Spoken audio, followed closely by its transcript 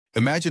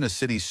Imagine a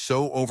city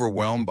so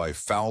overwhelmed by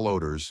foul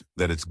odors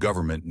that its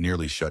government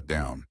nearly shut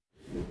down.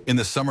 In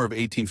the summer of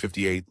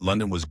 1858,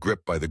 London was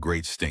gripped by the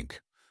Great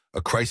Stink,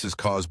 a crisis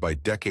caused by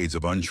decades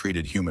of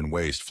untreated human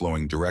waste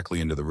flowing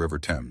directly into the River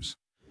Thames.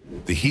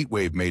 The heat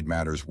wave made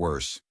matters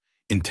worse,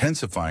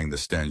 intensifying the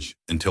stench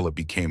until it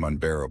became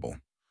unbearable.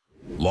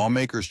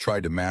 Lawmakers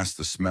tried to mask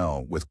the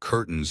smell with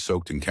curtains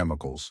soaked in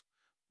chemicals,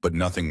 but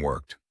nothing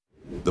worked.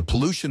 The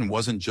pollution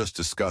wasn't just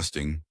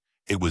disgusting,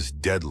 it was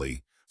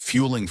deadly,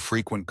 fueling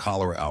frequent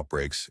cholera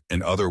outbreaks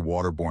and other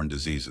waterborne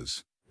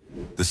diseases.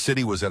 The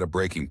city was at a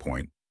breaking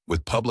point,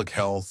 with public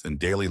health and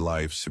daily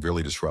life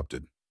severely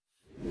disrupted.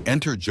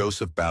 Enter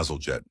Joseph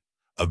Bazalgette,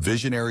 a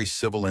visionary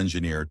civil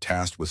engineer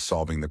tasked with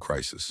solving the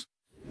crisis.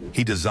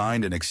 He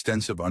designed an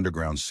extensive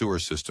underground sewer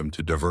system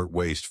to divert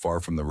waste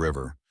far from the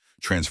river,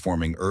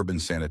 transforming urban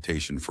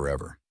sanitation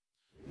forever.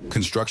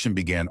 Construction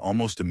began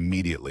almost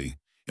immediately,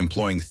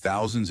 employing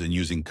thousands and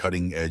using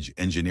cutting-edge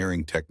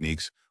engineering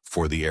techniques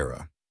for the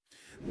era.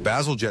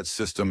 Bazalgette's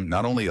system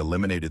not only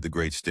eliminated the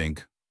Great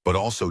Stink, but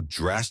also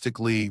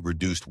drastically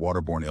reduced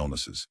waterborne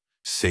illnesses,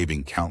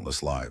 saving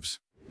countless lives.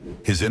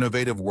 His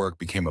innovative work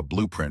became a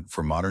blueprint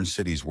for modern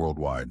cities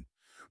worldwide,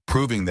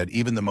 proving that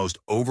even the most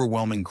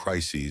overwhelming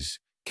crises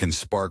can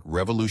spark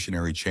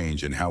revolutionary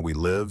change in how we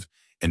live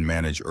and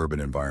manage urban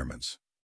environments.